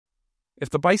If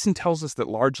the bison tells us that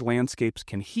large landscapes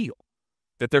can heal,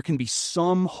 that there can be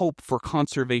some hope for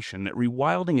conservation, that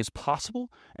rewilding is possible,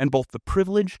 and both the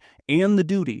privilege and the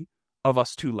duty of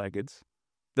us two-leggeds,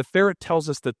 the ferret tells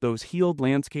us that those healed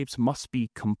landscapes must be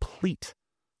complete,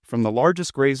 from the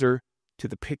largest grazer to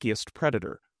the pickiest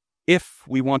predator, if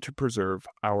we want to preserve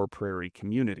our prairie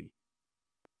community.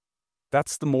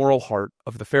 That's the moral heart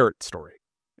of the ferret story.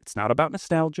 It's not about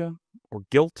nostalgia or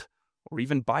guilt or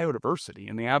even biodiversity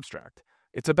in the abstract.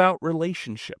 It's about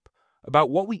relationship, about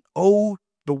what we owe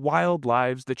the wild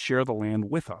lives that share the land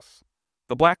with us.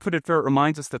 The black-footed ferret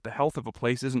reminds us that the health of a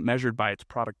place isn't measured by its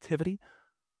productivity,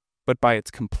 but by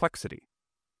its complexity.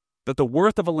 That the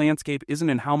worth of a landscape isn't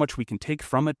in how much we can take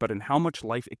from it, but in how much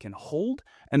life it can hold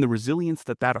and the resilience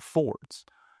that that affords.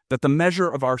 That the measure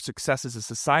of our success as a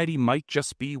society might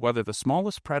just be whether the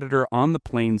smallest predator on the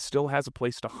plains still has a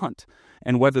place to hunt,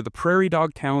 and whether the prairie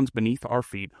dog towns beneath our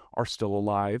feet are still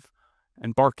alive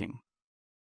and barking.